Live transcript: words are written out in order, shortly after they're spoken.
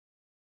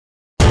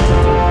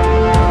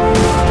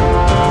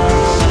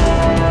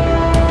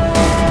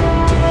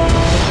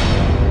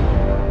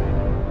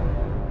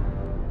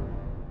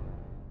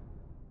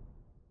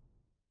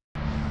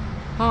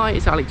Hi,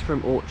 it's Alex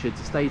from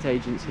Orchards Estate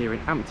Agents here in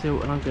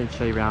Ampthill, and I'm going to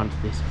show you around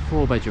this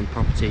 4-bedroom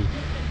property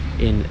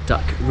in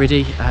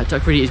Riddy.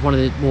 Riddy is one of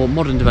the more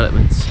modern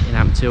developments in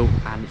Ampthill,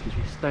 and it's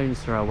literally a stone's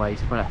throw away.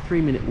 It's about a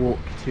 3-minute walk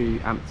to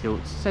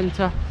Ampthill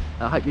Centre.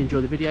 I hope you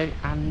enjoy the video,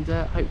 and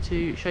hope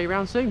to show you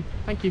around soon.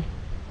 Thank you.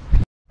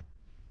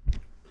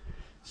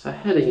 So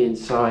heading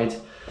inside,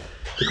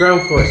 the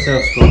ground floor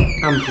itself's got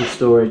ample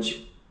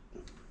storage.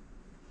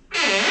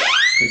 There's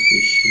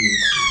the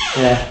shoes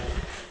there.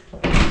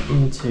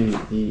 Into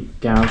the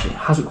garage. It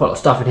hasn't quite a lot of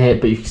stuff in here,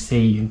 but you can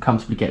see you can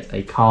comfortably get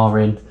a car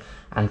in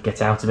and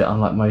get out of it,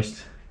 unlike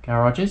most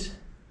garages.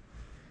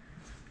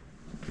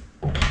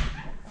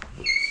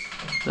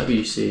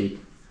 WC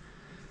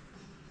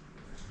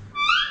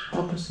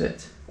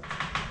opposite,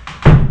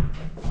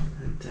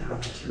 and down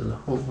into the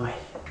hallway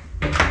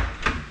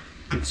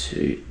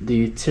into the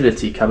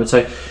utility cupboard.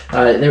 So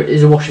there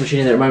is a washing machine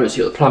in there at the moment, so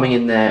you've got the plumbing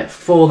in there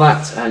for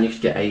that, and you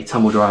could get a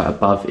tumble dryer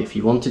above if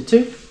you wanted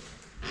to.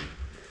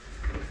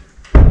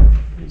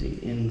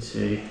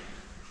 Into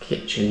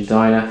kitchen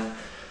diner,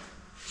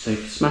 so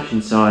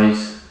smashing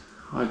size,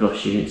 high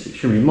gloss units,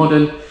 extremely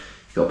modern.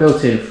 You've got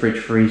built-in fridge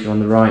freezer on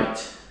the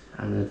right,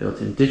 and then a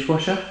built-in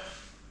dishwasher.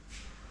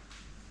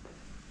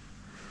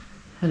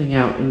 Heading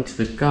out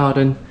into the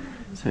garden,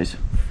 so it's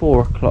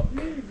 4 o'clock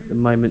at the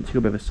moment. You've got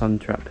a bit of a sun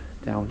trap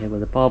down here where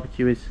the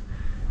barbecue is,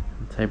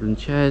 and table and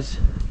chairs.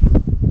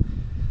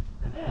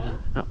 And heading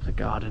up the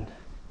garden,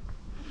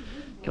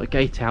 got a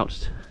gate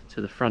out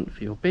to the front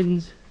for your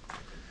bins.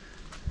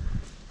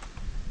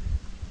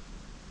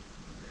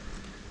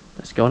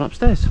 Let's go on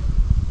upstairs.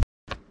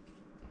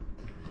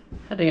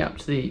 Heading up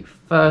to the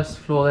first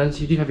floor then,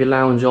 so you do have your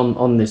lounge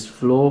on this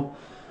floor.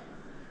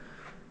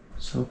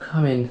 So we'll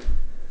come in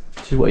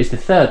to what is the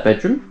 3rd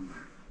bedroom.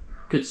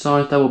 Good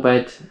size, double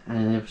bed, and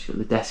then we've got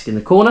the desk in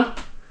the corner.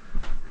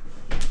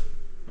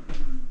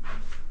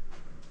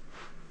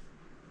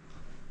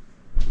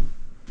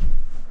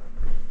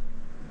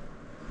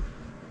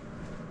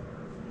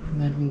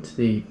 And then into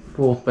the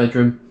 4th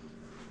bedroom.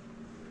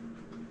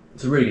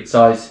 It's a really good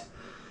size.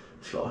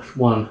 It's got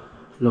one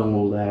long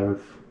wall there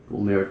of all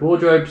mirrored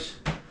wardrobes.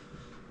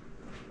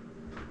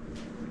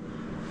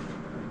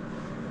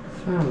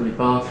 Family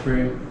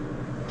bathroom.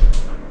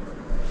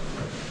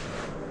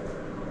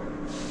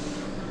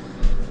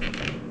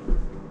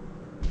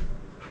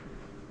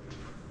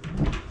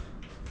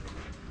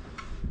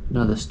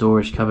 Another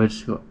storage cupboard.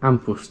 It's got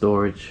ample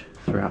storage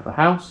throughout the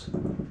house.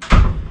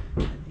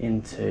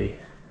 Into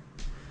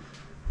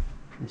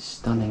this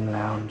stunning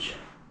lounge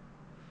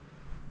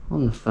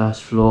on the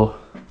 1st floor.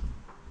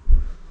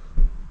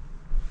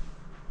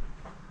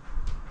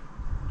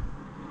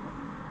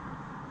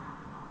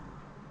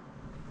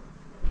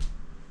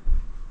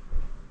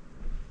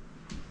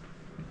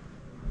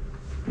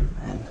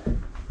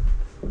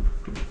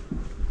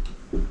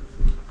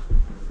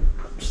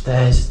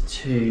 Upstairs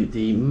to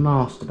the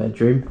master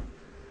bedroom.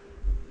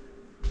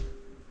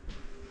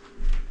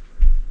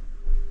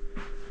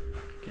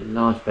 Get a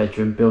large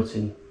bedroom,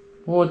 built-in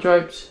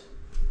wardrobes.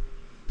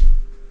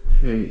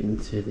 Through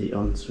into the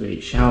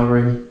ensuite shower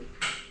room.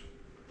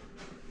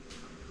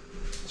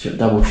 So you've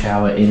got a double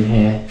shower in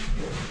here.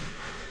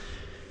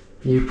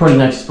 You've probably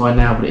noticed by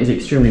now, but it is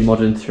extremely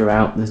modern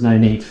throughout. There's no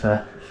need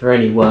for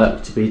any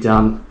work to be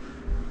done.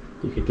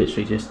 You could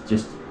literally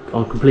just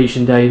on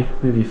completion day,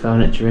 move your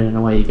furniture in and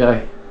away you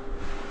go.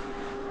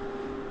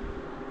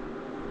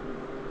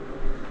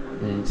 And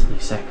then into the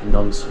 2nd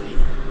ensuite.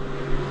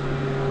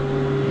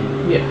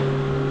 In here.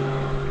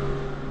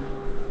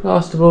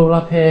 Last of all,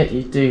 up here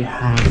you do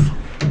have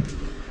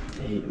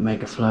the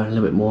mega flow and a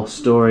little bit more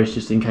storage,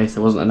 just in case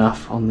there wasn't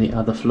enough on the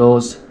other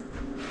floors.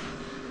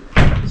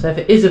 So if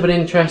it is of an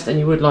interest and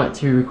you would like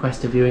to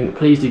request a viewing,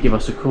 please do give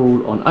us a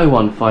call on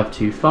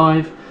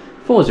 01525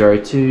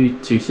 402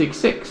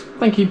 266.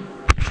 Thank you.